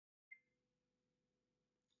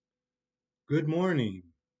Good morning,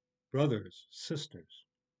 brothers, sisters,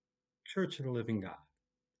 Church of the Living God.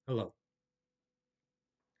 Hello.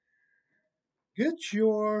 Get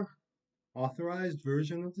your authorized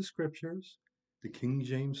version of the scriptures, the King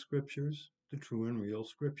James scriptures, the true and real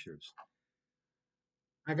scriptures.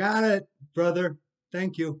 I got it, brother.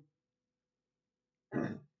 Thank you.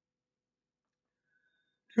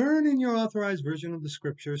 Turn in your authorized version of the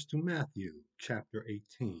scriptures to Matthew chapter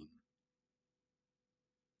 18.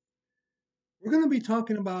 We're going to be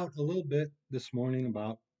talking about a little bit this morning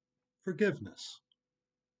about forgiveness.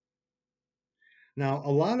 Now,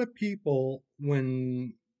 a lot of people,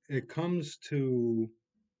 when it comes to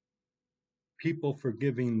people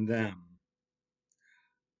forgiving them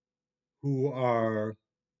who are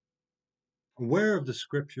aware of the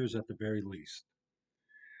scriptures at the very least,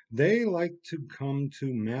 they like to come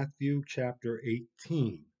to Matthew chapter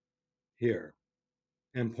 18 here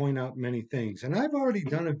and point out many things. And I've already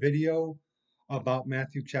done a video about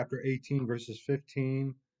Matthew chapter 18, verses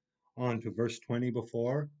 15 on to verse 20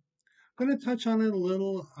 before. I'm going to touch on it a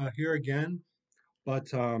little here again,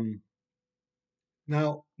 but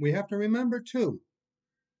now we have to remember too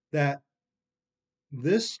that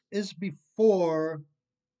this is before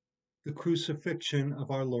the crucifixion of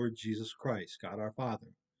our Lord Jesus Christ, God our Father,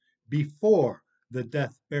 before the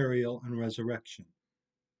death, burial, and resurrection.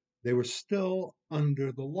 They were still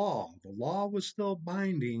under the law. The law was still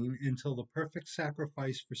binding until the perfect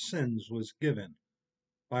sacrifice for sins was given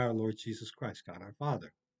by our Lord Jesus Christ, God our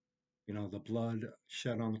Father. You know, the blood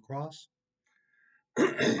shed on the cross.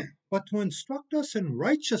 But to instruct us in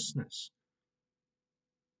righteousness,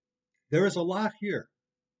 there is a lot here,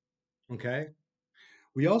 okay?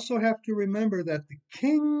 We also have to remember that the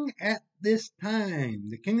king at this time,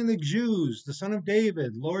 the king of the Jews, the son of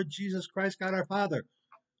David, Lord Jesus Christ, God our Father,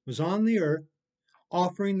 was on the earth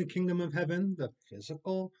offering the kingdom of heaven, the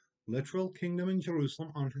physical, literal kingdom in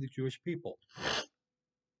Jerusalem, onto the Jewish people.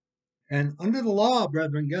 And under the law,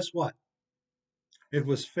 brethren, guess what? It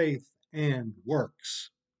was faith and works.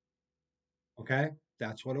 Okay?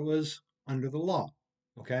 That's what it was under the law.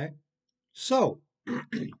 Okay? So,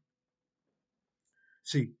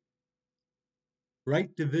 see, right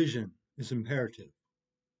division is imperative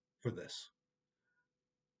for this.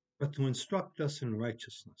 But to instruct us in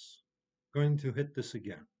righteousness, going to hit this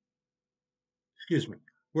again. Excuse me.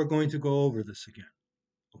 We're going to go over this again.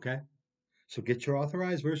 Okay? So get your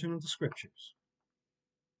authorized version of the scriptures.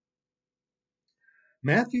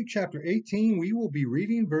 Matthew chapter 18, we will be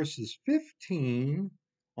reading verses 15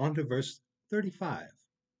 on to verse 35.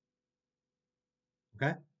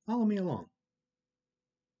 Okay? Follow me along.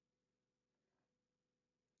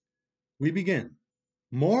 We begin.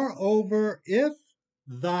 Moreover, if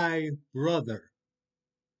thy brother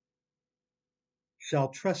shall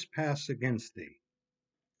trespass against thee,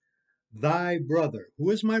 thy brother, who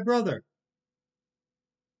is my brother?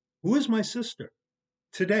 Who is my sister?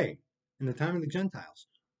 Today, in the time of the Gentiles,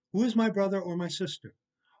 who is my brother or my sister?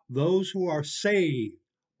 Those who are saved,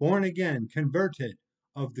 born again, converted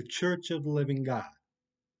of the church of the living God.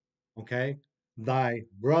 Okay? Thy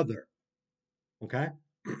brother. Okay?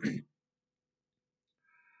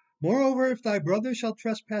 Moreover, if thy brother shall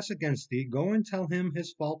trespass against thee, go and tell him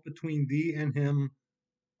his fault between thee and him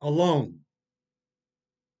alone,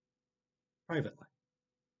 privately,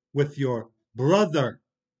 with your brother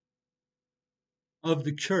of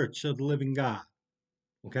the church of the living God.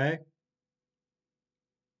 Okay?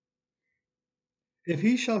 If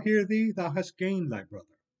he shall hear thee, thou hast gained thy brother.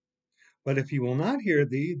 But if he will not hear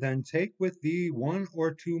thee, then take with thee one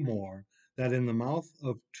or two more, that in the mouth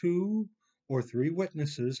of two or three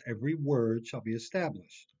witnesses every word shall be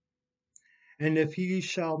established. And if he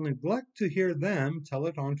shall neglect to hear them, tell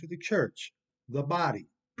it unto the church, the body.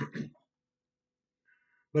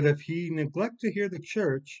 But if he neglect to hear the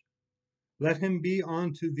church, let him be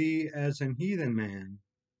unto thee as an heathen man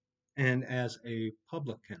and as a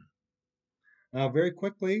publican. Now, very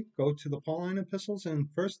quickly, go to the Pauline epistles in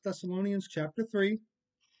 1 Thessalonians chapter 3.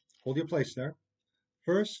 Hold your place there.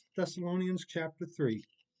 1 Thessalonians chapter 3.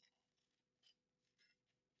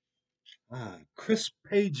 Crisp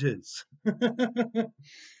pages. 1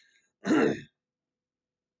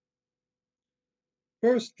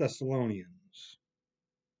 Thessalonians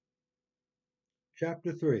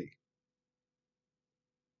chapter 3.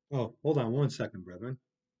 Oh, hold on one second, brethren.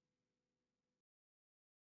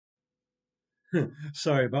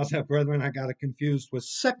 Sorry about that, brethren. I got it confused with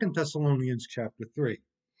 2 Thessalonians chapter 3.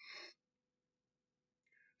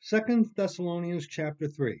 2 Thessalonians chapter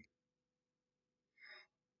 3.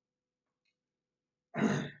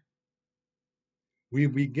 We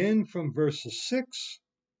begin from verses 6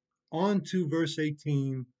 on to verse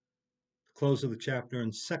 18, the close of the chapter in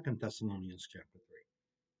 2 Thessalonians chapter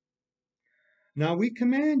 3. Now we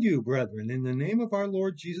command you, brethren, in the name of our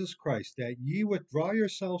Lord Jesus Christ, that ye withdraw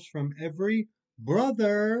yourselves from every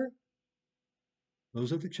brother,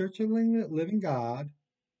 those of the church of the living God,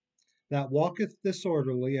 that walketh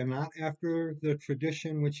disorderly, and not after the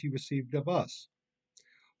tradition which ye received of us.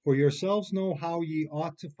 For yourselves know how ye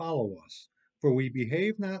ought to follow us. For we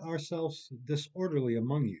behave not ourselves disorderly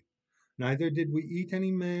among you, neither did we eat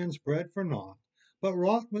any man's bread for naught, but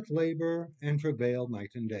wrought with labor and travail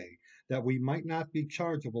night and day, that we might not be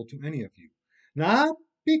chargeable to any of you. Not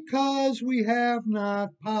because we have not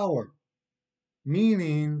power,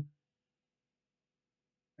 meaning,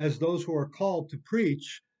 as those who are called to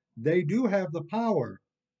preach, they do have the power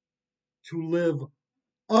to live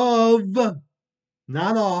of,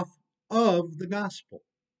 not off, of the gospel.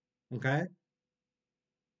 Okay?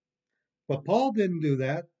 But Paul didn't do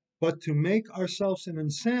that, but to make ourselves an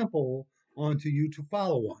example unto you to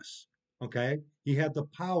follow us. Okay? He had the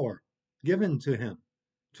power given to him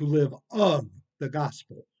to live of the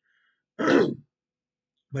gospel.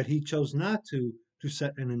 But he chose not to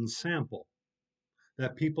set an example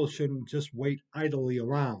that people shouldn't just wait idly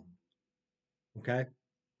around. Okay?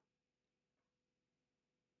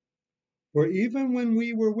 For even when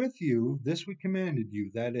we were with you, this we commanded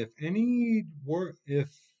you, that if any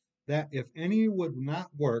would not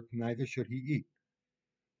work, neither should he eat.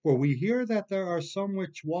 For we hear that there are some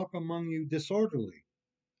which walk among you disorderly,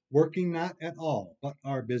 working not at all, but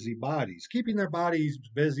are busy bodies, keeping their bodies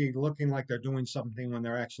busy, looking like they're doing something when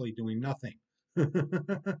they're actually doing nothing.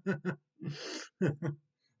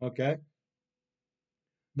 Okay?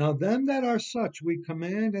 Now, them that are such we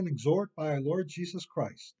command and exhort by our Lord Jesus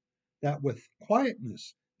Christ, that with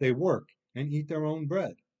quietness they work and eat their own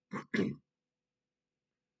bread.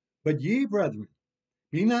 But ye, brethren,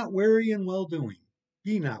 be not weary in well doing.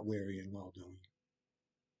 Be not weary in well doing.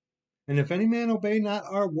 And if any man obey not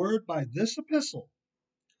our word by this epistle,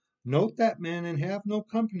 note that man and have no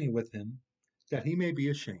company with him, that he may be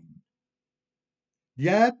ashamed.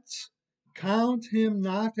 Yet count him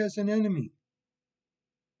not as an enemy,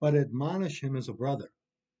 but admonish him as a brother.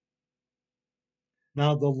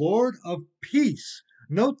 Now the Lord of peace,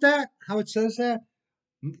 note that, how it says that?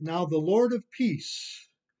 Now the Lord of peace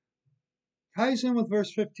ties in with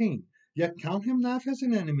verse 15. Yet count him not as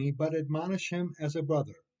an enemy, but admonish him as a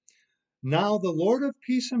brother. Now the Lord of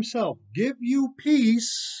peace himself give you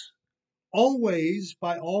peace always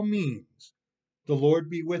by all means. The Lord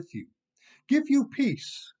be with you. Give you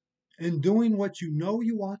peace in doing what you know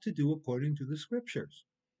you ought to do according to the scriptures,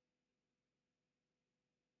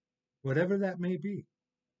 whatever that may be.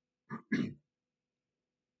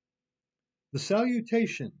 The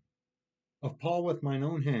salutation of Paul with mine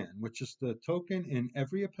own hand, which is the token in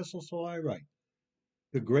every epistle so I write.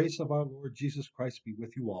 The grace of our Lord Jesus Christ be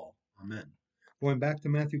with you all. Amen. Going back to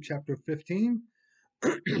Matthew chapter 15,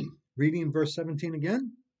 reading verse 17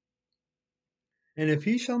 again. And if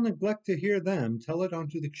he shall neglect to hear them, tell it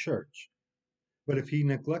unto the church. But if he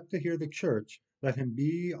neglect to hear the church, let him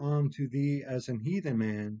be unto thee as an heathen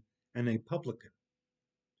man and a publican.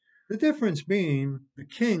 The difference being the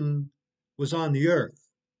king was on the earth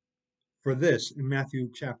for this in Matthew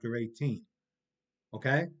chapter 18.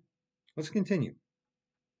 Okay? Let's continue.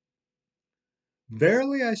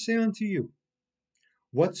 Verily I say unto you,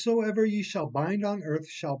 whatsoever ye shall bind on earth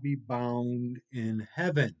shall be bound in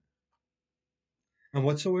heaven. And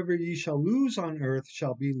whatsoever ye shall loose on earth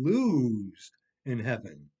shall be loosed in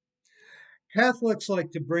heaven. Catholics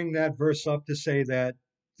like to bring that verse up to say that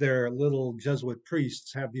their little Jesuit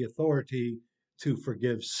priests have the authority to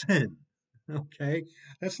forgive sin. Okay?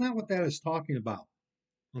 That's not what that is talking about.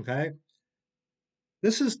 Okay?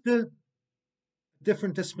 This is the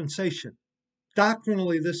different dispensation.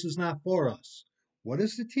 Doctrinally, this is not for us. What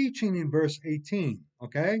is the teaching in verse 18?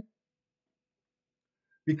 Okay?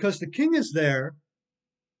 Because the king is there,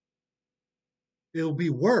 it'll be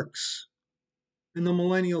works in the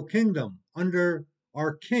millennial kingdom under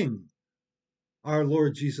our king, our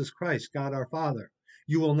Lord Jesus Christ, God our Father.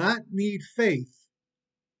 You will not need faith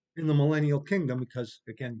in the millennial kingdom because,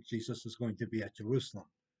 again, Jesus is going to be at Jerusalem.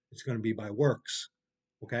 It's going to be by works.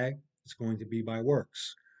 Okay? It's going to be by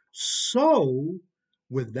works. So,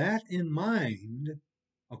 with that in mind,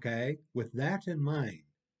 okay, with that in mind,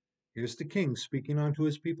 here's the king speaking unto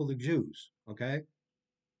his people, the Jews, okay?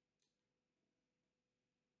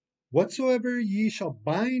 Whatsoever ye shall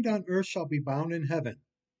bind on earth shall be bound in heaven.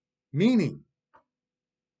 Meaning,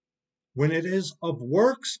 when it is of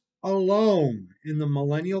works alone in the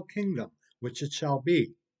millennial kingdom, which it shall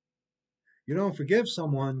be, you don't forgive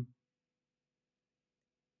someone,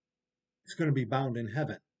 it's going to be bound in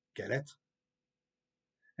heaven. Get it?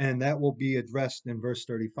 And that will be addressed in verse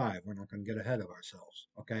 35. We're not going to get ahead of ourselves,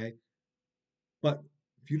 okay? But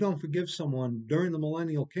if you don't forgive someone during the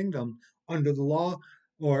millennial kingdom under the law,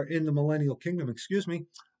 or in the millennial kingdom, excuse me,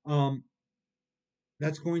 um,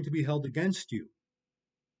 that's going to be held against you,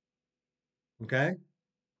 okay?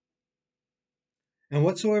 And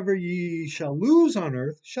whatsoever ye shall lose on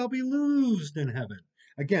earth shall be loosed in heaven.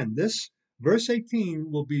 Again, this verse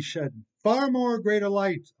 18 will be shed far more greater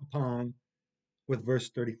light upon with verse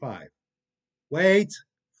 35. Wait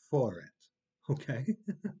for it. Okay?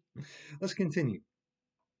 Let's continue.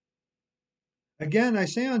 Again, I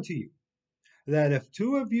say unto you, that if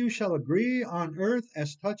two of you shall agree on earth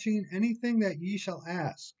as touching anything that ye shall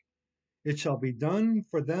ask, it shall be done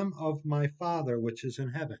for them of my Father which is in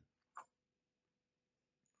heaven.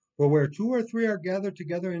 For where two or three are gathered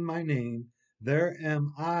together in my name, there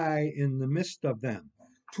am I in the midst of them.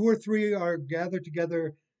 Two or three are gathered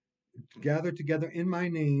together in my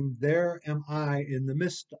name, there am I in the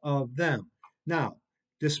midst of them. Now,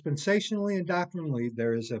 dispensationally and doctrinally,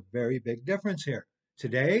 there is a very big difference here.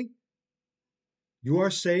 Today, you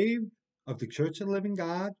are saved of the Church of the Living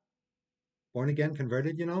God, born again,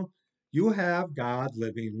 converted, you have God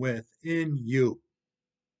living within you.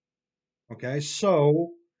 Okay,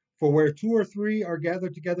 so for where two or three are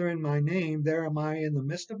gathered together in my name, there am I in the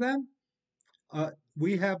midst of them.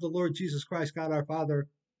 We have the Lord Jesus Christ, God our Father,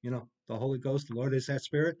 the Holy Ghost, the Lord is that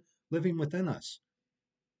Spirit, living within us.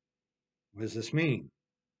 What does this mean?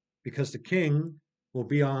 Because the King will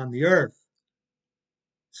be on the earth.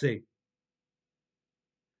 See,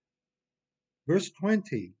 verse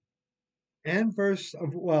 20 and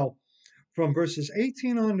from verses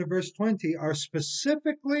 18 on to verse 20 are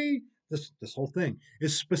specifically, this whole thing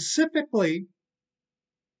is specifically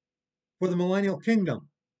for the millennial kingdom.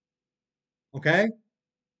 Okay?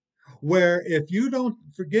 Where if you don't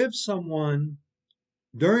forgive someone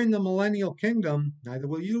during the millennial kingdom, neither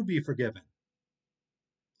will you be forgiven.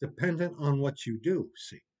 Dependent on what you do,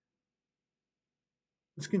 see.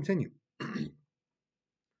 Let's continue.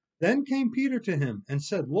 Then came Peter to him and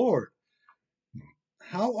said, Lord,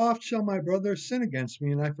 how oft shall my brother sin against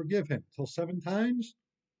me and I forgive him? Till 7 times?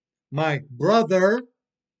 My brother,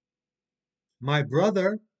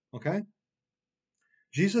 okay?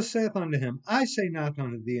 Jesus saith unto him, I say not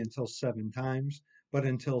unto thee until 7 times, but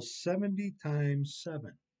until 70 times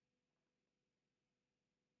 7.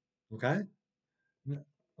 Okay?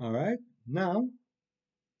 All right. Now,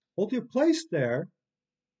 hold your place there.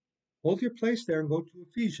 Hold your place there and go to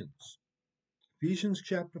Ephesians. Ephesians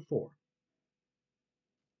chapter 4.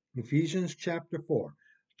 Ephesians chapter 4.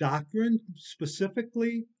 Doctrine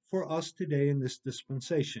specifically for us today in this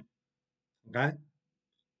dispensation. Okay?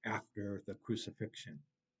 After the crucifixion.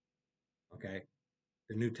 Okay?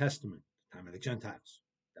 The New Testament, the time of the Gentiles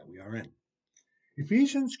that we are in.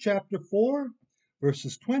 Ephesians chapter 4,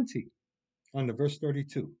 verses 20 on to verse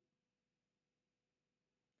 32.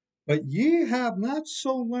 But ye have not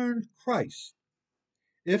so learned Christ,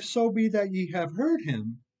 if so be that ye have heard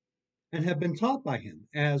him and have been taught by him,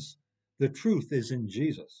 as the truth is in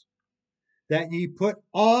Jesus, that ye put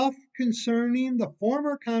off concerning the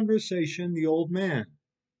former conversation the old man,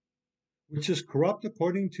 which is corrupt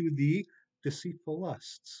according to the deceitful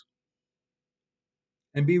lusts,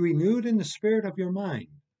 and be renewed in the spirit of your mind,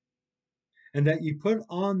 and that ye put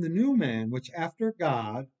on the new man, which after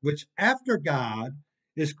God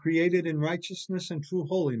is created in righteousness and true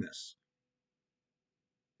holiness.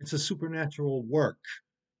 It's a supernatural work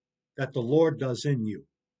that the Lord does in you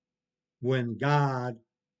when God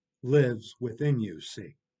lives within you,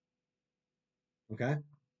 see. Okay?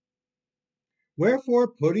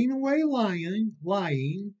 Wherefore, putting away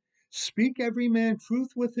lying, speak every man truth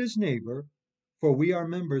with his neighbor, for we are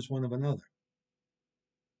members one of another.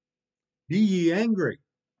 Be ye angry,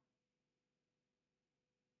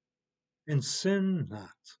 and sin not.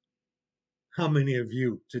 How many of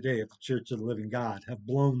you today at the Church of the Living God have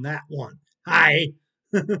blown that one? Hi!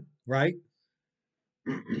 Right?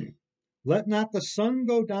 Let not the sun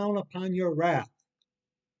go down upon your wrath,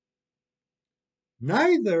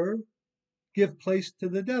 neither give place to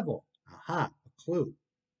the devil. Aha, a clue,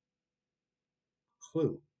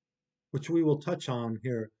 which we will touch on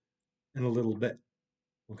here in a little bit.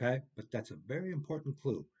 Okay? But that's a very important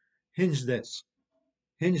clue. Hinge this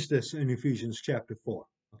in Ephesians chapter 4.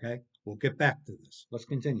 Okay? We'll get back to this. Let's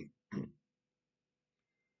continue.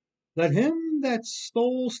 Let him that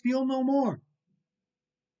stole steal no more,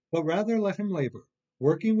 but rather let him labor,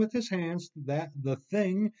 working with his hands that the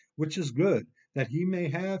thing which is good, that he may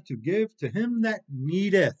have to give to him that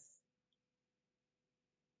needeth.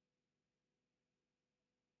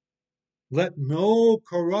 Let no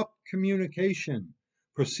corrupt communication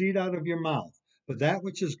proceed out of your mouth, but that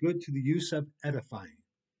which is good to the use of edifying,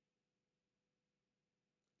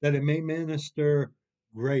 that it may minister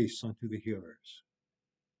grace unto the hearers.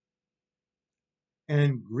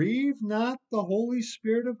 And grieve not the Holy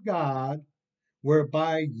Spirit of God,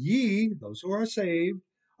 whereby ye, those who are saved,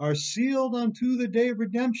 are sealed unto the day of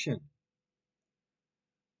redemption.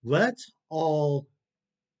 Let all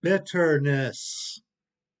bitterness,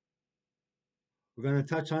 we're going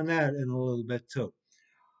to touch on that in a little bit too.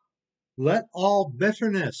 Let all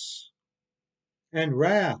bitterness and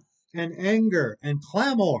wrath and anger and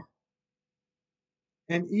clamor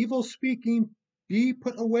and evil speaking be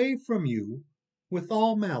put away from you with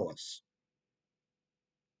all malice.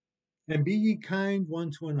 And be ye kind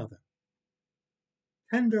one to another,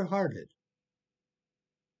 tender hearted,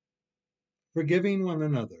 forgiving one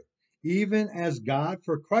another, even as God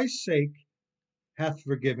for Christ's sake hath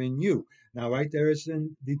forgiven you. Now, right there is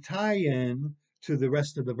the tie in to the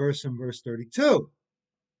rest of the verse in verse 32.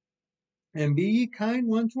 And be ye kind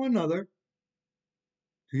one to another,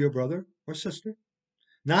 to your brother or sister,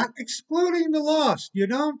 not excluding the lost. You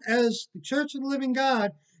don't, as the Church of the Living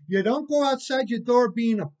God, you don't go outside your door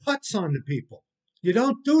being a putz on the people. You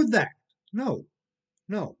don't do that. No,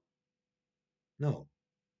 no, no.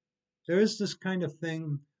 There is this kind of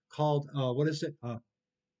thing called, what is it?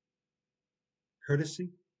 Courtesy,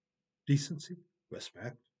 decency,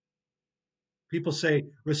 respect. People say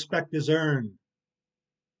respect is earned,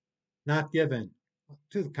 not given.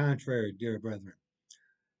 To the contrary, dear brethren,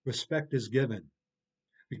 respect is given.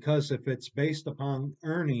 Because if it's based upon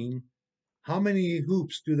earning, how many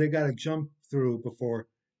hoops do they got to jump through before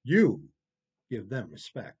you give them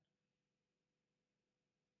respect?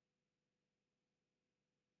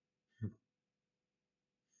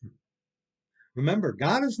 Remember,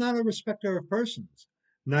 God is not a respecter of persons,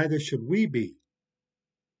 neither should we be.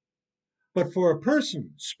 But for a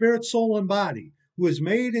person, spirit, soul, and body, who is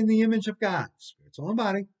made in the image of God, spirit, soul, and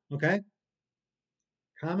body, okay?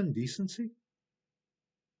 Common decency.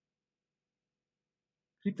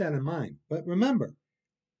 Keep that in mind. But remember,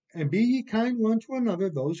 and be ye kind one to another,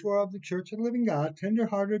 those who are of the church of the living God,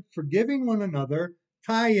 tenderhearted, forgiving one another,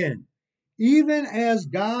 tie in, even as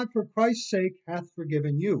God for Christ's sake hath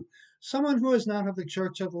forgiven you. Someone who is not of the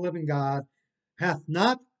church of the living God hath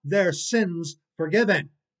not their sins forgiven.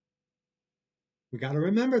 We got to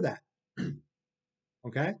remember that.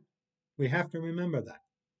 Okay? We have to remember that.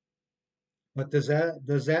 But does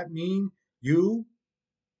that mean you,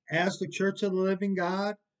 as the church of the living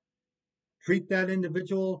God, treat that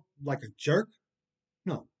individual like a jerk?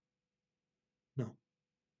 No, no.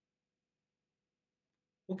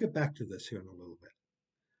 We'll get back to this here in a little bit.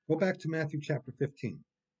 Go back to Matthew chapter 15,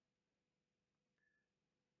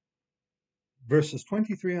 verses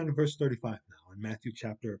 23 on to verse 35 now, in Matthew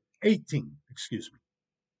chapter 18, excuse me.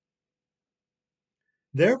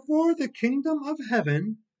 Therefore, the kingdom of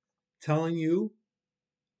heaven, telling you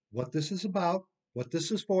what this is about, what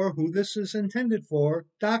this is for, who this is intended for,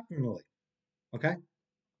 doctrinally. Okay?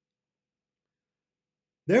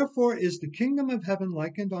 Therefore is the kingdom of heaven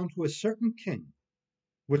likened unto a certain king,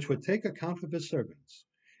 which would take account of his servants.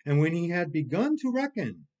 And when he had begun to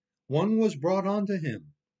reckon, one was brought unto him,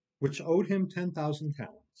 which owed him 10,000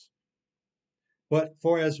 talents. But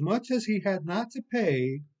forasmuch as he had not to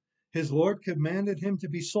pay, his Lord commanded him to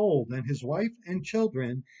be sold, and his wife and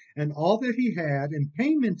children, and all that he had, in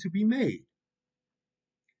payment to be made.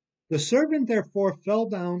 The servant therefore fell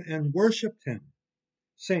down and worshipped him,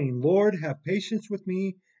 saying, Lord, have patience with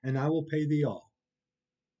me, and I will pay thee all.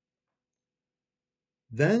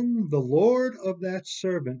 Then the Lord of that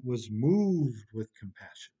servant was moved with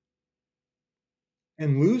compassion,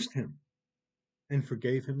 and loosed him, and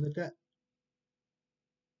forgave him the debt.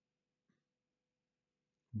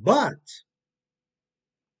 But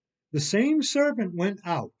the same servant went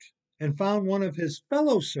out, and found one of his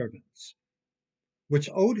fellow servants, which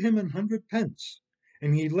owed him 100 pence.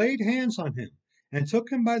 And he laid hands on him, and took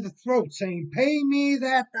him by the throat, saying, Pay me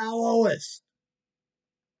that thou owest.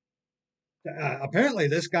 Apparently,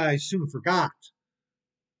 this guy soon forgot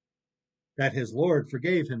that his Lord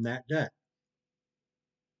forgave him that debt.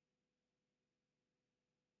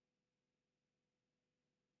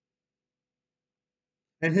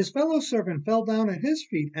 And his fellow servant fell down at his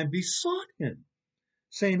feet and besought him,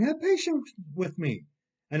 saying, Have patience with me,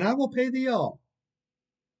 and I will pay thee all.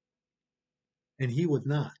 And he would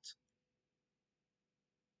not,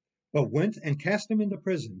 but went and cast him into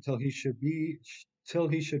prison till he should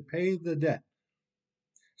pay the debt.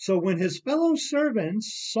 So when his fellow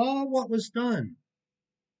servants saw what was done,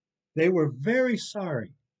 they were very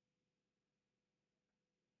sorry.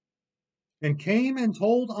 and came and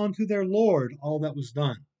told unto their Lord all that was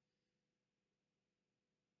done.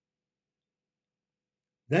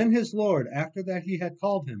 Then his Lord, after that he had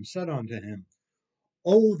called him, said unto him,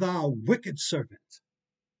 O thou wicked servant,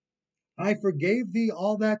 I forgave thee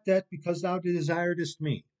all that debt because thou desiredest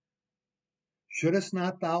me. Shouldest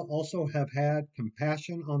not thou also have had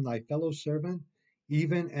compassion on thy fellow servant,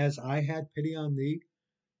 even as I had pity on thee?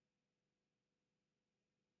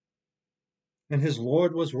 And his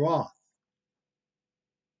Lord was wroth,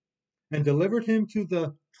 and delivered him to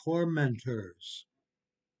the tormentors,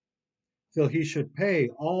 till he should pay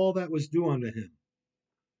all that was due unto him.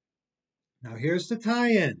 Now here's the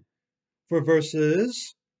tie-in for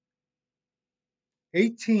verses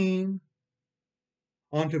 18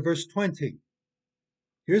 on to verse 20.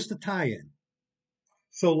 Here's the tie-in.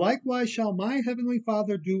 So likewise shall my heavenly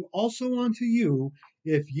Father do also unto you,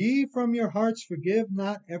 if ye from your hearts forgive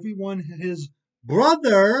not every one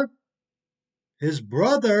brother, his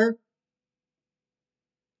brother,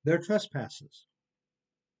 their trespasses.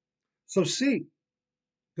 So see,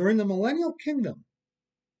 during the millennial kingdom,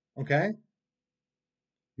 okay,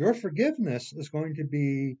 your forgiveness is going to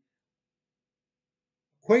be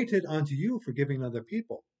equated unto you forgiving other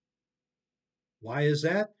people. Why is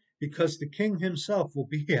that? Because the king himself will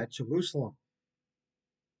be at Jerusalem.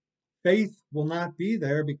 Faith will not be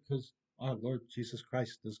there because our Lord Jesus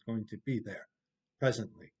Christ is going to be there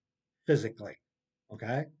presently, physically.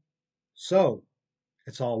 Okay? So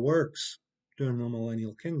it's all works during the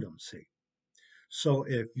millennial kingdom, see. So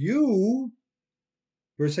if you,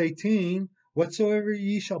 verse 18, whatsoever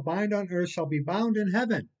ye shall bind on earth shall be bound in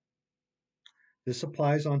heaven. This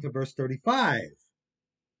applies on to verse 35.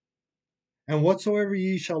 And whatsoever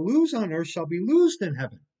ye shall loose on earth shall be loosed in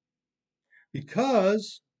heaven.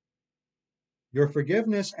 Because your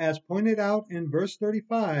forgiveness, as pointed out in verse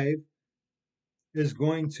 35, is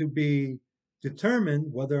going to be determined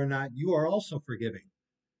whether or not you are also forgiving.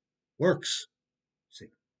 Works. See.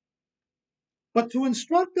 But to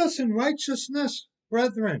instruct us in righteousness,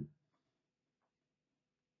 brethren.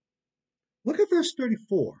 Look at verse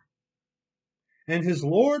 34. And his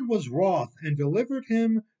Lord was wroth and delivered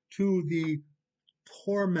him to the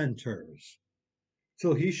tormentors,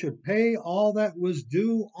 till he should pay all that was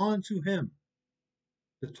due unto him.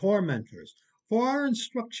 The tormentors, for our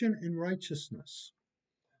instruction in righteousness.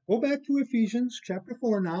 Go back to Ephesians chapter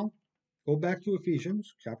 4 now. Go back to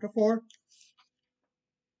Ephesians chapter 4.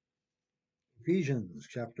 Ephesians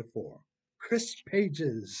chapter 4. Crisp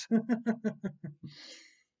pages.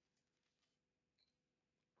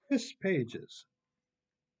 Crisp pages.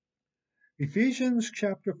 Ephesians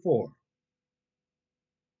chapter 4.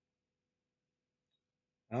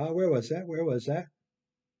 Where was that? Where was that?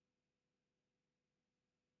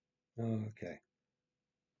 Okay.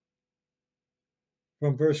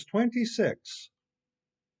 From verse 26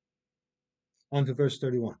 on to verse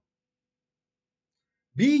 31.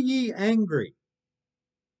 Be ye angry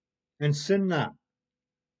and sin not.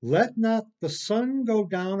 Let not the sun go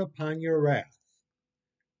down upon your wrath.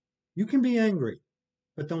 You can be angry,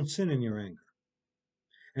 but don't sin in your anger.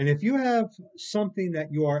 And if you have something that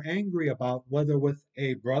you are angry about, whether with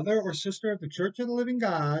a brother or sister of the Church of the Living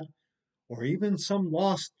God, or even some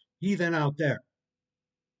lost heathen out there,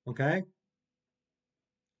 okay?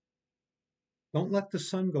 Don't let the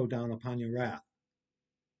sun go down upon your wrath.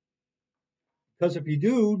 Because if you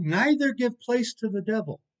do, neither give place to the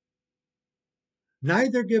devil.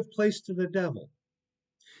 Neither give place to the devil.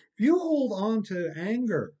 If you hold on to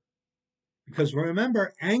anger, because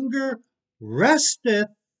remember, anger resteth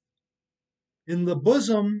in the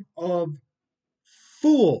bosom of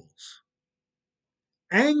fools.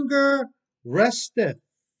 Anger resteth,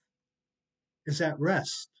 is at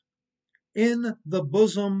rest, in the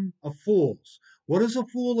bosom of fools. What is a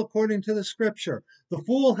fool according to the scripture? The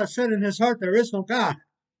fool has said in his heart, there is no God.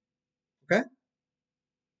 Okay?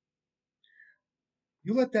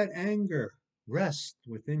 You let that anger rest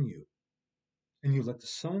within you, and you let the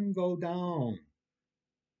sun go down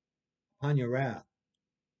upon your wrath.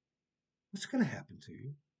 What's going to happen to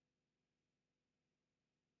you?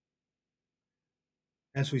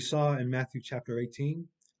 As we saw in Matthew chapter 18,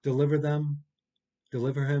 deliver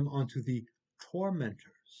him unto the tormentors.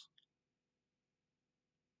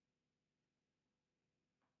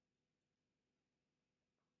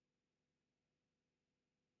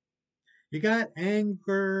 You got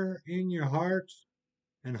anger in your heart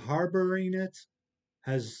and harboring it.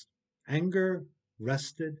 Has anger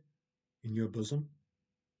rested in your bosom?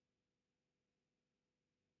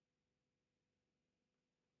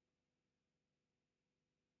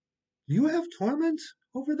 Do you have torment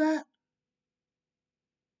over that?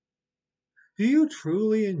 Do you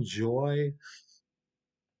truly enjoy,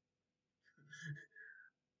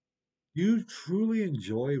 you truly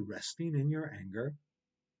enjoy resting in your anger?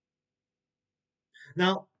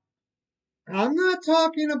 Now, I'm not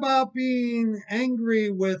talking about being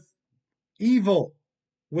angry with evil,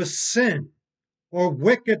 with sin, or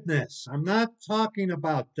wickedness. I'm not talking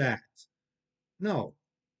about that. No,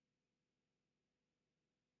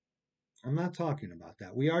 I'm not talking about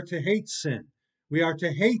that. We are to hate sin. We are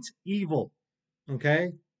to hate evil.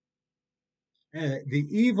 Okay? The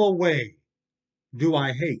evil way do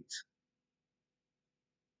I hate.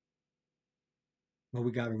 Well,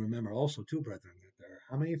 we got to remember also, too, brethren, that there are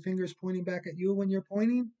how many fingers pointing back at you when you're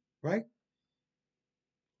pointing? Right?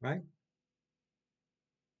 Right?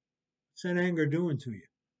 What's that anger doing to you?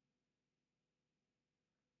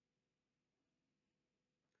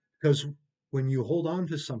 Because when you hold on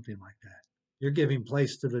to something like that, you're giving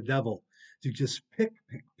place to the devil to just pick,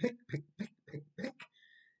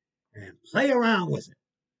 and play around with it.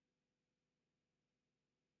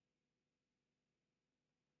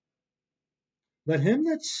 Let him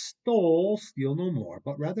that stole steal no more,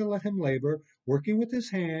 but rather let him labor, working with his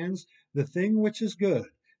hands the thing which is good,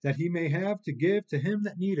 that he may have to give to him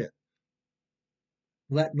that needeth.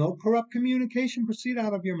 Let no corrupt communication proceed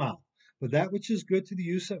out of your mouth, but that which is good to the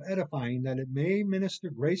use of edifying, that it may minister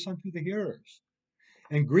grace unto the hearers.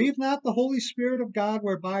 And grieve not the Holy Spirit of God,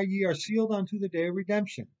 whereby ye are sealed unto the day of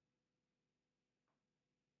redemption.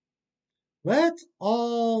 Let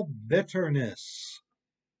all bitterness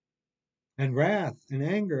and wrath and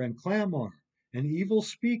anger and clamor and evil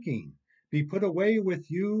speaking be put away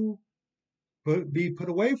be put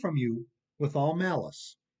away from you with all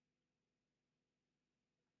malice.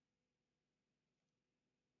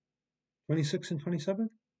 26 and 27.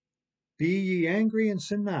 Be ye angry and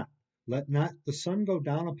sin not. Let not the sun go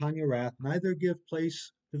down upon your wrath, neither give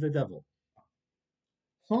place to the devil.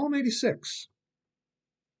 Psalm 86.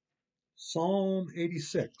 Psalm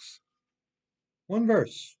 86. One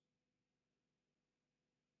verse.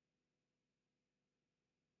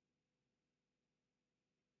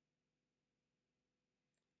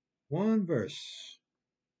 One verse.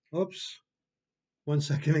 Oops. 1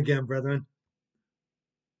 second again, brethren.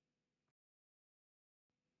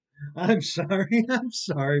 I'm sorry. I'm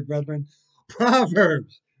sorry, brethren.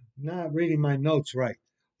 Proverbs. Not reading my notes right.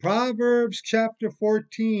 Proverbs chapter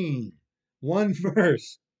 14. One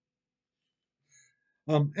verse.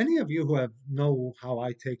 Any of you who know how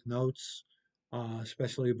I take notes,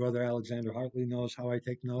 especially Brother Alexander Hartley knows how I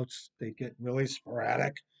take notes. They get really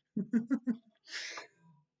sporadic.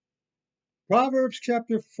 Proverbs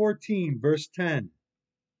chapter 14, verse 10.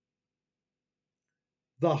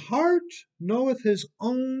 The heart knoweth his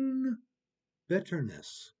own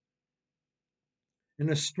bitterness,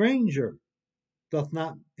 and a stranger doth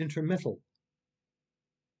not intermeddle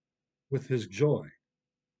with his joy.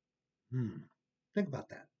 Think about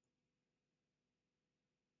that.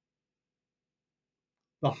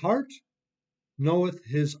 The heart knoweth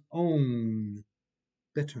his own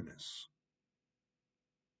bitterness,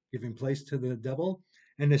 giving place to the devil,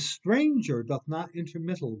 and a stranger doth not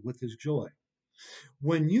intermeddle with his joy.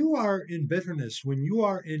 When you are in bitterness, when you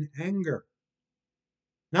are in anger,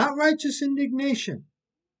 not righteous indignation,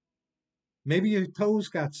 maybe your toes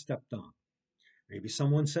got stepped on. Maybe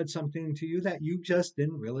someone said something to you that you just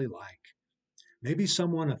didn't really like. Maybe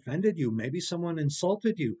someone offended you. Maybe someone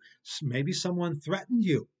insulted you. Maybe someone threatened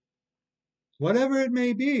you. Whatever it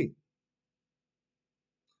may be,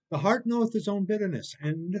 the heart knoweth his own bitterness.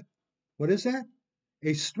 And what is that?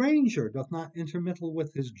 A stranger doth not intermeddle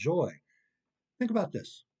with his joy. Think about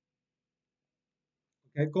this.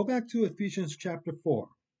 Okay, go back to Ephesians chapter 4.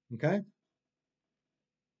 Okay,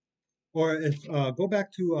 or if go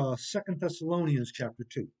back to 2 Thessalonians chapter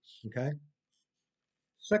 2. Okay,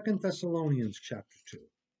 2 Thessalonians chapter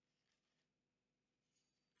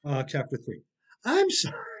 2, chapter 3. I'm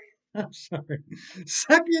sorry. I'm sorry.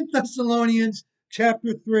 2 Thessalonians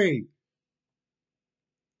chapter 3,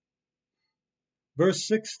 verse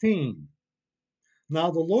 16. Now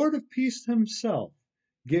the Lord of peace himself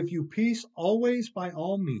give you peace always by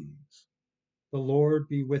all means. The Lord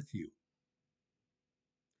be with you.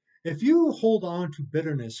 If you hold on to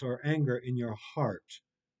bitterness or anger in your heart,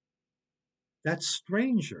 that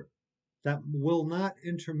stranger that will not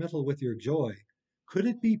intermeddle with your joy, could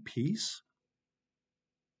it be peace?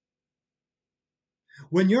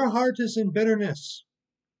 When your heart is in bitterness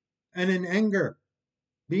and in anger,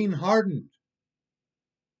 being hardened,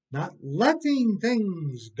 not letting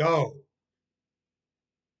things go,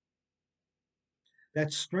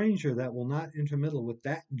 that stranger that will not intermeddle with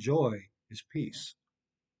that joy is peace.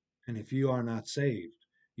 And if you are not saved,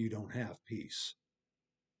 you don't have peace.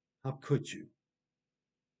 How could you?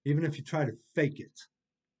 Even if you try to fake it,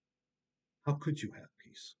 how could you have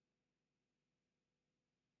peace?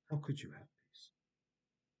 How could you have peace?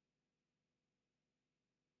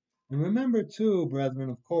 And remember, too, brethren,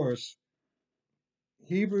 of course,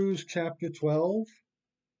 Hebrews chapter 12.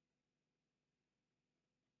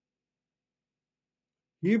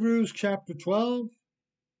 Hebrews chapter 12.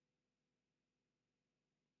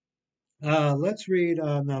 Let's read.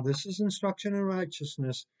 Now, this is instruction in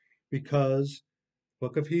righteousness because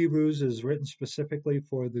book of Hebrews is written specifically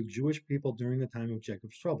for the Jewish people during the time of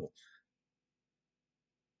Jacob's trouble.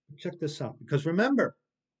 Check this out. Because remember,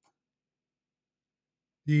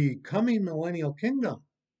 the coming millennial kingdom,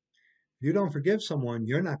 if you don't forgive someone,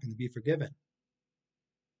 you're not going to be forgiven.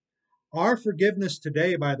 Our forgiveness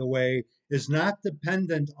today, by the way, is not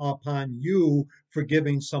dependent upon you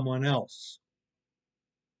forgiving someone else.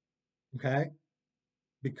 Okay?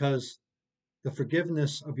 Because the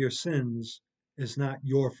forgiveness of your sins is not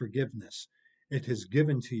your forgiveness. It is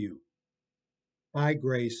given to you by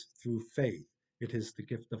grace through faith. It is the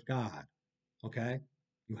gift of God. Okay?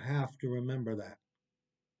 You have to remember that.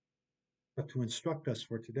 But to instruct us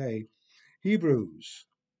for today, Hebrews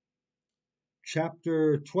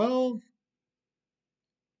chapter 12.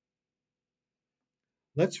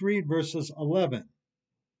 Let's read verses 11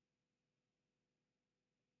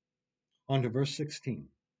 on to verse 16.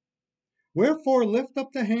 Wherefore lift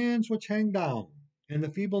up the hands which hang down, and the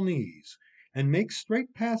feeble knees, and make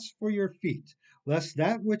straight paths for your feet, lest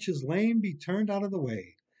that which is lame be turned out of the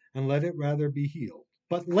way, and let it rather be healed.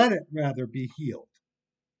 But let it rather be healed.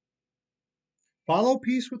 Follow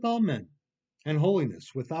peace with all men, and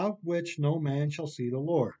holiness, without which no man shall see the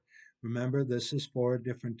Lord. Remember, this is for a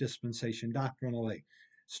different dispensation doctrinally.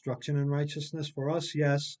 Instruction in righteousness for us,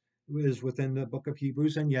 yes, is within the book of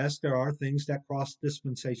Hebrews, and yes, there are things that cross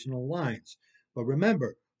dispensational lines. But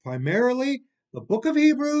remember, primarily, the book of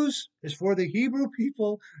Hebrews is for the Hebrew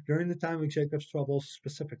people during the time of Jacob's trouble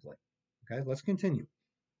specifically. Okay, let's continue.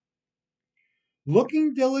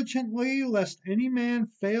 Looking diligently, lest any man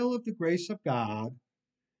fail of the grace of God,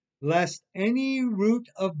 lest any root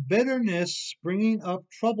of bitterness springing up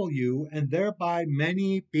trouble you, and thereby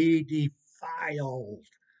many be defiled.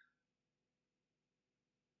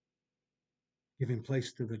 Giving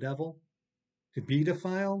place to the devil, to be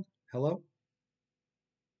defiled. Hello?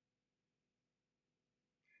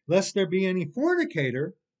 Lest there be any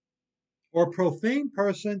fornicator or profane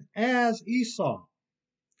person as Esau,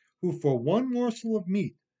 who for one morsel of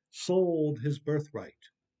meat sold his birthright.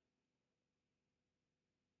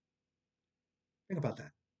 Think about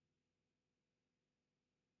that.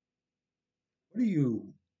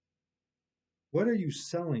 What are you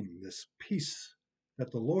selling this peace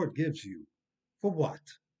that the Lord gives you? For what?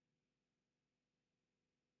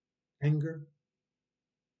 Anger,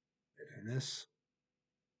 bitterness,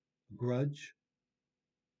 grudge.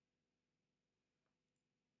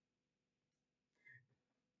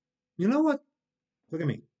 You know what? Look at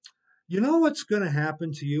me. You know what's going to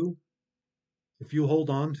happen to you if you hold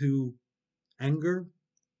on to anger,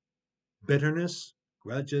 bitterness,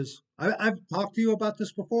 grudges? I've talked to you about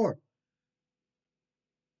this before.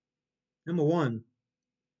 Number one,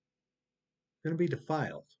 you're going to be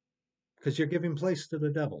defiled because you're giving place to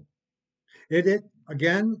the devil. It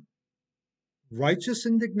again, righteous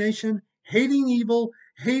indignation, hating evil,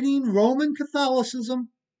 hating Roman Catholicism,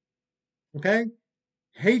 okay?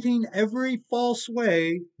 Hating every false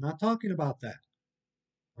way. Not talking about that.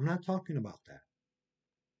 I'm not talking about that.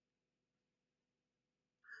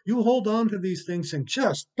 You hold on to these things and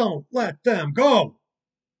just don't let them go.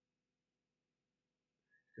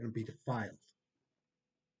 You're going to be defiled.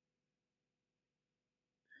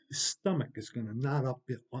 Your stomach is going to knot up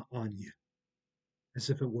on you as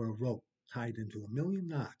if it were a rope tied into a million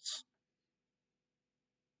knots.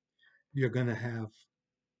 You're going to have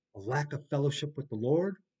a lack of fellowship with the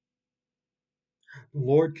Lord. The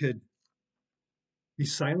Lord could be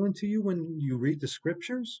silent to you when you read the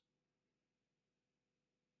scriptures.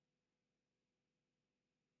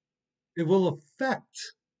 It will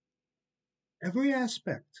affect every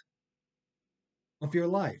aspect of your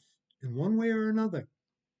life in one way or another.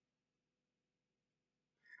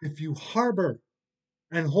 If you harbor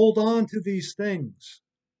and hold on to these things.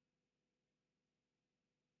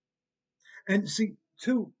 And see,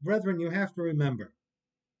 too, brethren, you have to remember,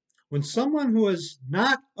 when someone who is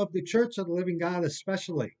not of the church of the living God,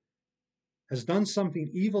 especially, has done something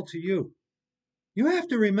evil to you, you have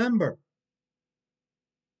to remember,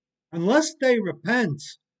 unless they repent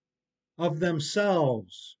of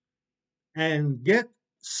themselves and get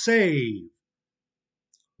saved,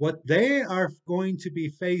 What they are going to be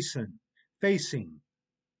facing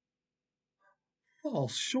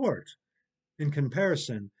falls short in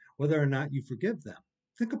comparison whether or not you forgive them.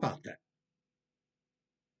 Think about that.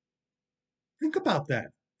 Think about that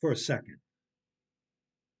for a second.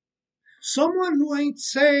 Someone who ain't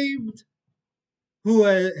saved, who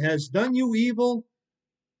has done you evil,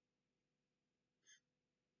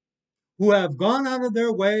 who have gone out of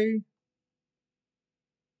their way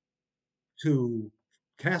to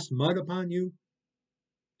cast mud upon you,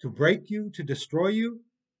 to break you, to destroy you,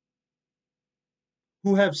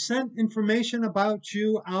 who have sent information about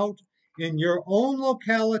you out in your own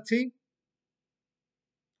locality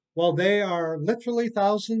while they are literally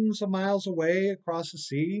thousands of miles away across the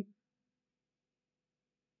sea.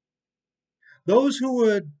 Those who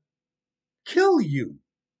would kill you,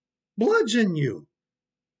 bludgeon you,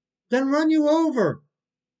 then run you over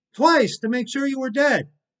twice to make sure you were dead.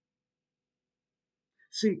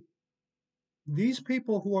 See, these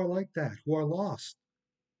people who are like that, who are lost,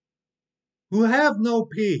 who have no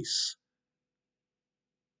peace,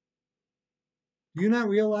 do you not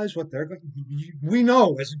realize what they're going? We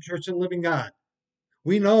know as a Church of the Living God,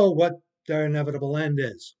 we know what their inevitable end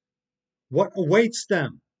is, what awaits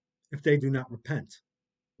them if they do not repent.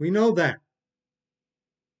 We know that.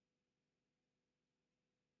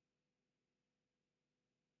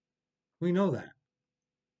 We know that.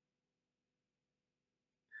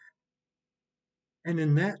 And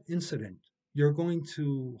in that incident, you're going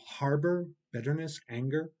to harbor bitterness,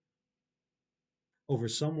 anger over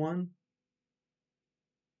someone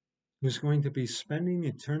who's going to be spending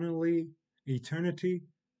eternity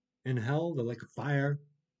in hell, the lake of fire,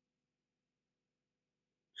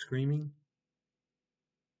 screaming.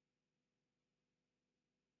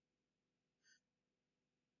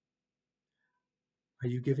 Are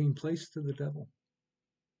you giving place to the devil?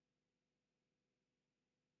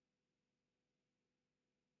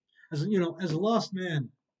 As you know, as a lost man,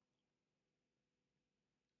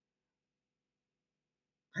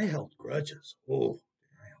 I held grudges. Oh,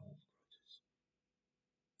 I held grudges.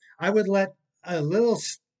 I would let a little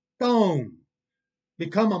stone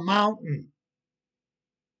become a mountain.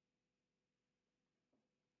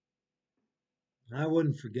 I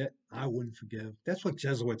wouldn't forget. I wouldn't forgive. That's what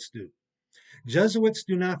Jesuits do. Jesuits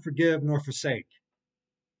do not forgive nor forsake.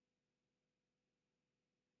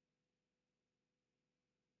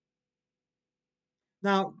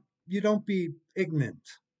 Now, you don't be ignorant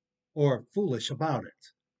or foolish about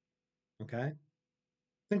it. Okay?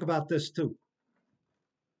 Think about this too.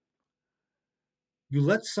 You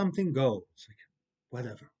let something go. It's like,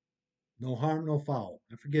 whatever. No harm, no foul.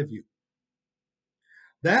 I forgive you.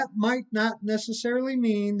 That might not necessarily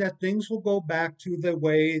mean that things will go back to the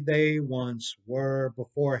way they once were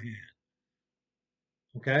beforehand.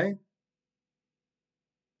 Okay?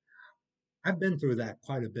 I've been through that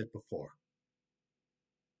quite a bit before,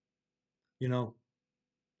 you know,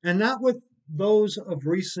 and not with those of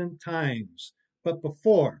recent times, but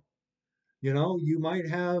before. You know, you might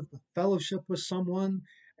have a fellowship with someone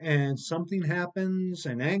and something happens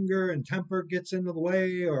and anger and temper gets into the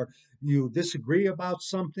way, or you disagree about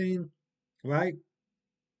something, right?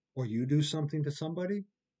 Or you do something to somebody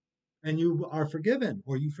and you are forgiven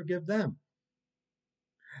or you forgive them.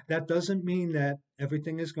 That doesn't mean that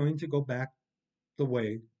everything is going to go back the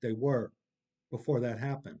way they were before that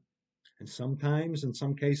happened. And sometimes, in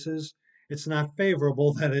some cases, it's not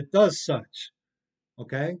favorable that it does such.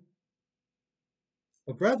 Okay?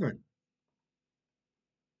 But, brethren,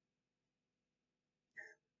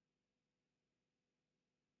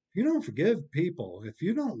 if you don't forgive people, if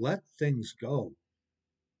you don't let things go,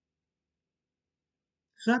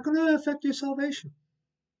 it's not going to affect your salvation.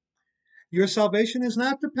 Your salvation is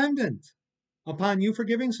not dependent upon you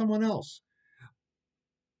forgiving someone else,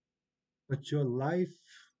 but your life,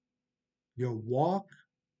 your walk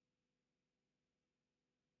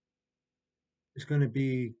is going to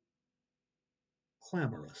be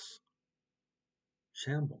clamorous,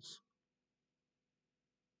 shambles.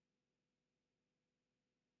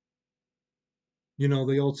 You know,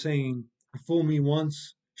 the old saying, fool me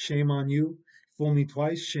once, shame on you. Fool me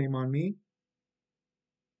twice, shame on me.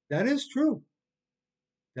 That is true.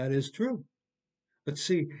 That is true. But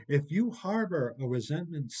see, if you harbor a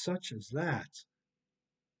resentment such as that,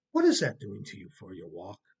 what is that doing to you for your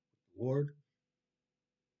walk, Lord?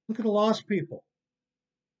 Look at the lost people,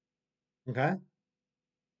 okay?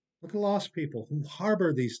 Look at lost people who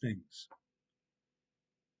harbor these things,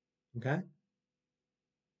 okay?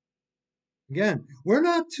 Again, we're,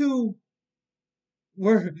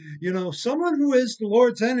 someone who is the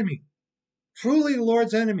Lord's enemy, truly the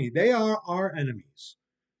Lord's enemy, they are our enemies.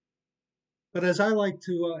 But as I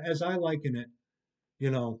liken it,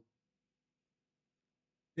 you know,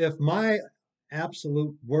 if my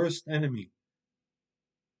absolute worst enemy,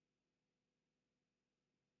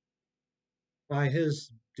 by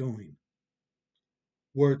his doing,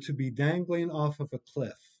 were to be dangling off of a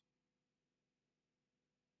cliff,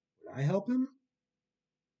 would I help him?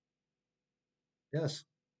 Yes.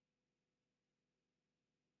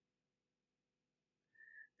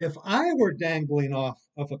 If I were dangling off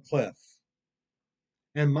of a cliff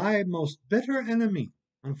and my most bitter enemy,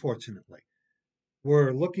 unfortunately,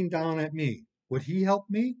 were looking down at me, would he help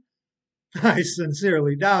me? I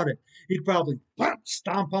sincerely doubt it. He'd probably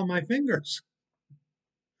stomp on my fingers.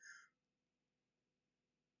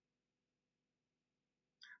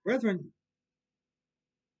 Brethren,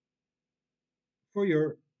 for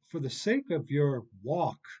your for the sake of your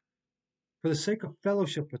walk, for the sake of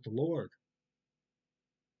fellowship with the Lord,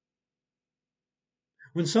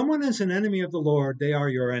 when someone is an enemy of the Lord, they are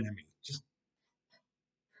your enemy. Just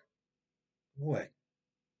boy.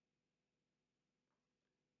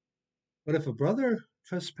 But if a brother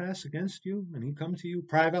trespass against you and he come to you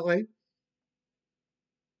privately,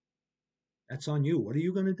 that's on you. What are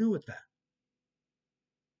you going to do with that?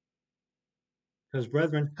 Because,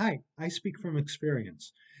 brethren, I speak from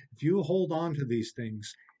experience. If you hold on to these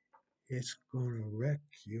things, it's going to wreck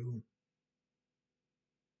you.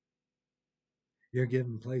 You're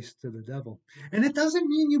giving place to the devil. And it doesn't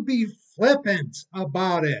mean you be flippant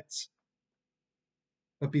about it,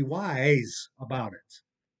 but be wise about it.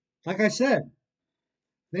 Like I said,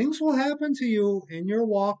 things will happen to you in your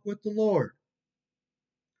walk with the Lord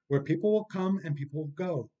where people will come and people will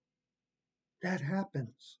go. That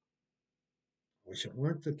happens. I wish it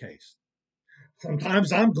weren't the case.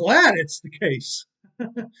 Sometimes I'm glad it's the case.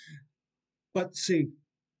 But see,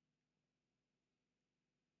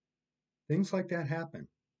 things like that happen.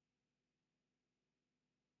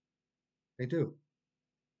 They do.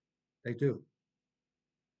 They do.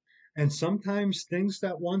 And sometimes things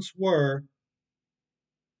that once were,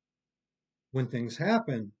 when things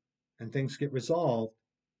happen and things get resolved,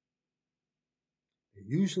 they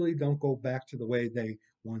usually don't go back to the way they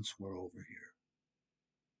once were over here.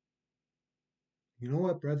 You know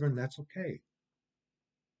what, brethren? That's okay.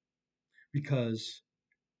 Because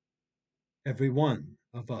every one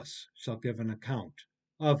of us shall give an account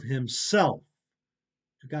of himself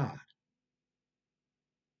to God.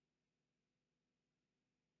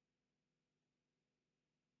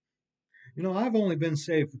 You know, I've only been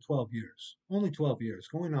saved for 12 years, only 12 years,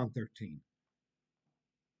 going on 13.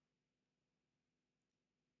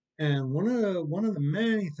 And one of the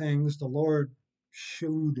many things the Lord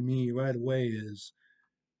showed me right away is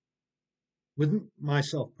with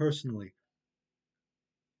myself personally,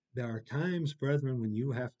 there are times, brethren, when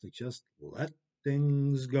you have to just let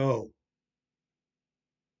things go.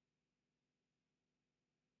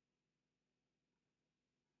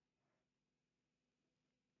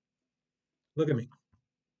 Look at me.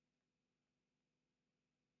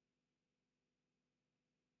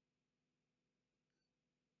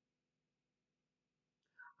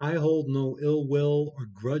 I hold no ill will or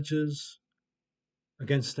grudges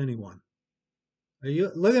against anyone.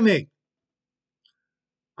 Look at me.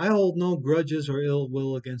 I hold no grudges or ill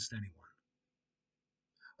will against anyone.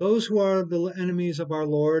 Those who are the enemies of our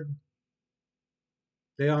Lord,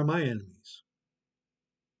 they are my enemies.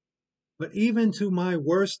 But even to my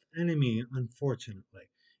worst enemy, unfortunately,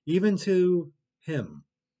 even to him,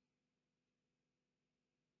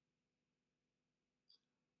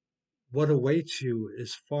 what awaits you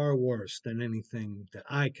is far worse than anything that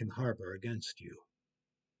I can harbor against you.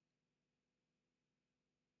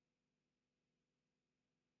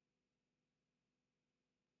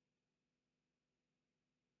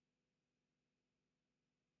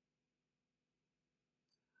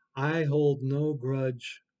 I hold no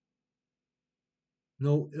grudge,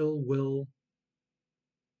 no ill will,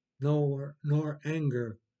 nor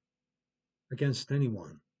anger against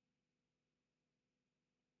anyone.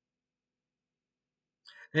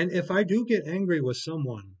 And if I do get angry with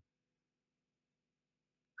someone,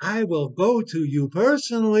 I will go to you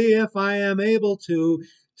personally if I am able to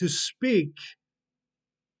speak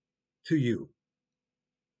to you.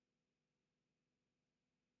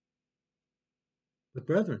 But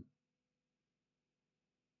brethren,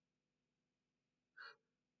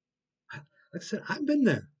 like I said, I've been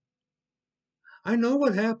there. I know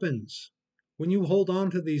what happens when you hold on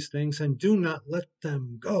to these things and do not let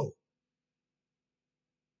them go.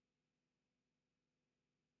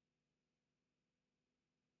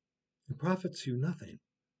 It profits you nothing.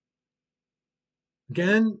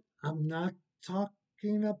 Again, I'm not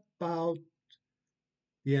talking about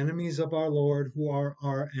The enemies of our Lord who are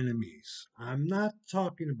our enemies. I'm not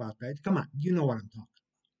talking about that. Come on, you know what I'm talking.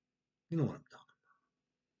 You know what I'm talking.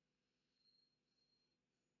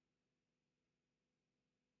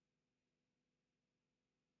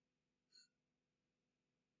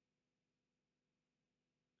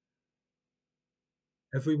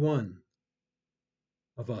 Every one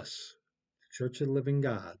of us, the Church of the Living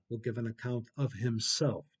God, will give an account of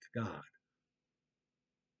himself to God.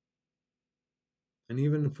 And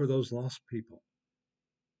even for those lost people,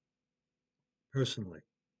 personally,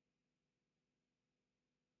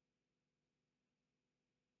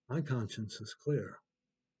 my conscience is clear.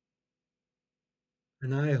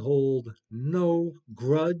 And I hold no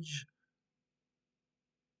grudge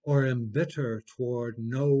or am bitter toward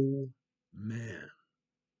no man,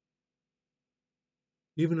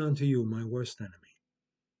 even unto you, my worst enemy,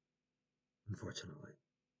 unfortunately.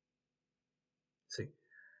 See,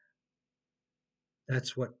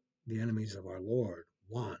 that's what the enemies of our Lord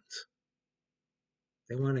want.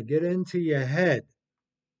 They want to get into your head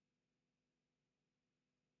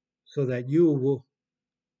so that you will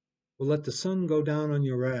let the sun go down on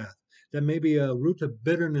your wrath, that maybe a root of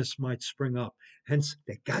bitterness might spring up. Hence,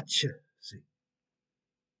 they got you. See,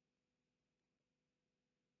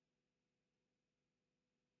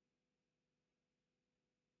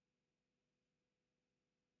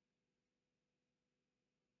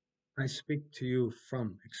 I speak to you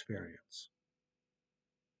from experience.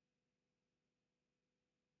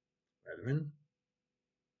 Brethren,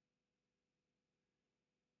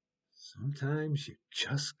 sometimes you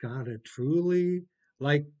just gotta truly,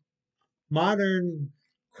 like modern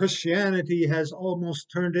Christianity has almost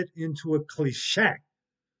turned it into a cliche.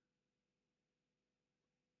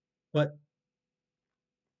 But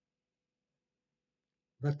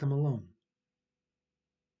let them alone.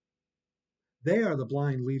 They are the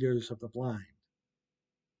blind leaders of the blind.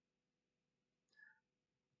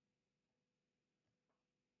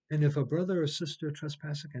 And if a brother or sister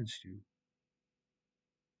trespass against you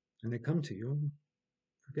and they come to you,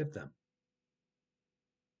 forgive them.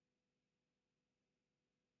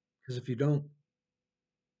 Because if you don't,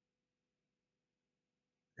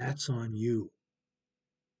 that's on you.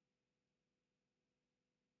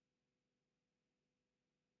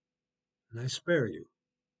 And I spare you.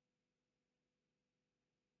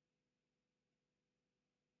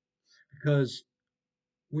 Because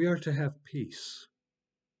we are to have peace.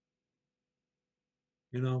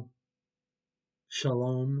 You know,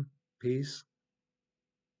 shalom, peace.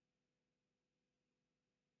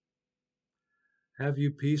 Have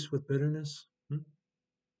you peace with bitterness?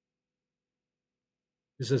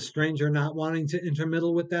 Is a stranger not wanting to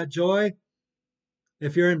intermeddle with that joy?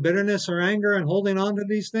 If you're in bitterness or anger and holding on to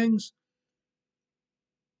these things?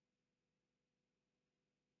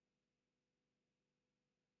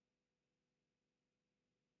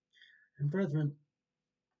 And brethren,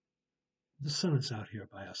 the sun is out here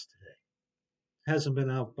by us today. Hasn't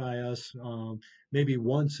been out by us maybe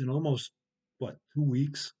once in almost, 2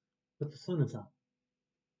 weeks? But the sun is out.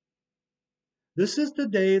 This is the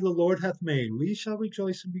day the Lord hath made. We shall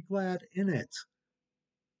rejoice and be glad in it.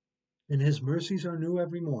 And his mercies are new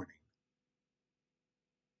every morning.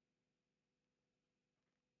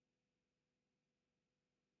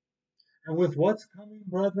 And with what's coming,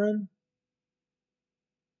 brethren,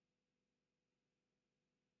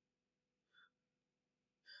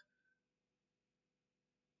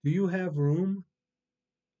 do you have room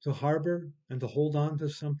to harbor and to hold on to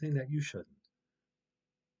something that you shouldn't?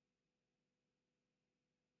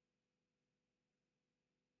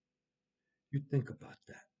 You think about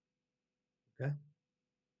that, okay?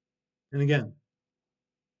 And again,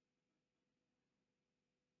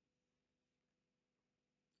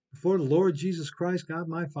 before the Lord Jesus Christ, God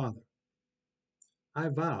my Father, I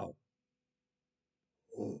vow,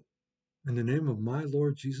 oh, in the name of my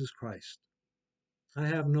Lord Jesus Christ, I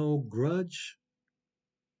have no grudge,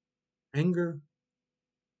 anger,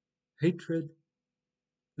 hatred,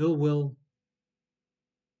 ill will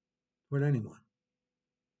toward anyone.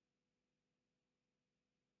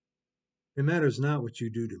 It matters not what you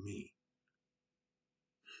do to me.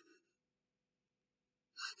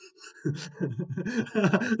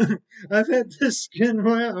 I've had this skin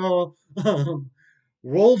rolled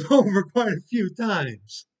over quite a few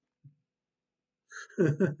times.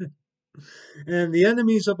 And the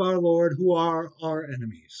enemies of our Lord who are our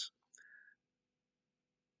enemies.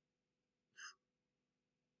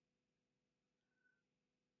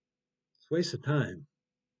 It's a waste of time,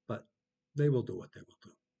 but they will do what they will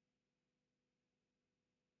do.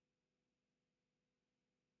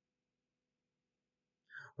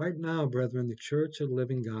 Right now, brethren, the Church of the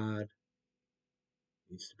Living God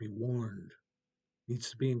needs to be warned,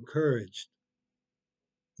 needs to be encouraged,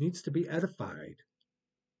 needs to be edified,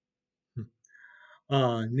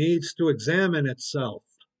 needs to examine itself,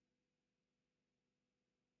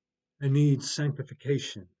 and needs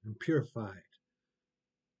sanctification and purified.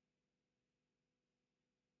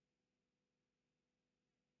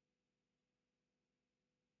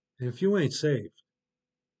 And if you ain't saved,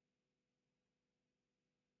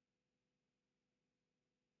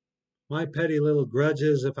 my petty little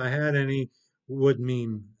grudges, if I had any, would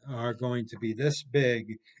mean are going to be this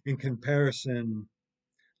big in comparison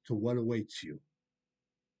to what awaits you.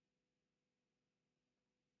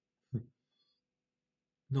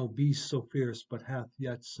 No beast so fierce but hath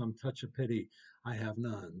yet some touch of pity. I have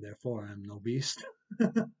none, therefore I am no beast. Yeah,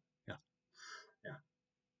 yeah.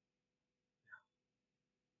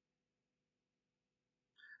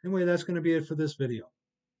 Anyway, that's going to be it for this video.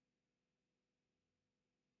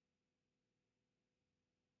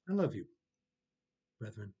 I love you,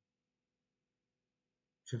 brethren.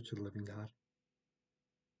 Church of the living God.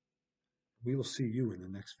 We will see you in the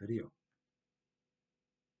next video.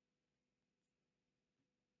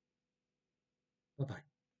 Bye-bye.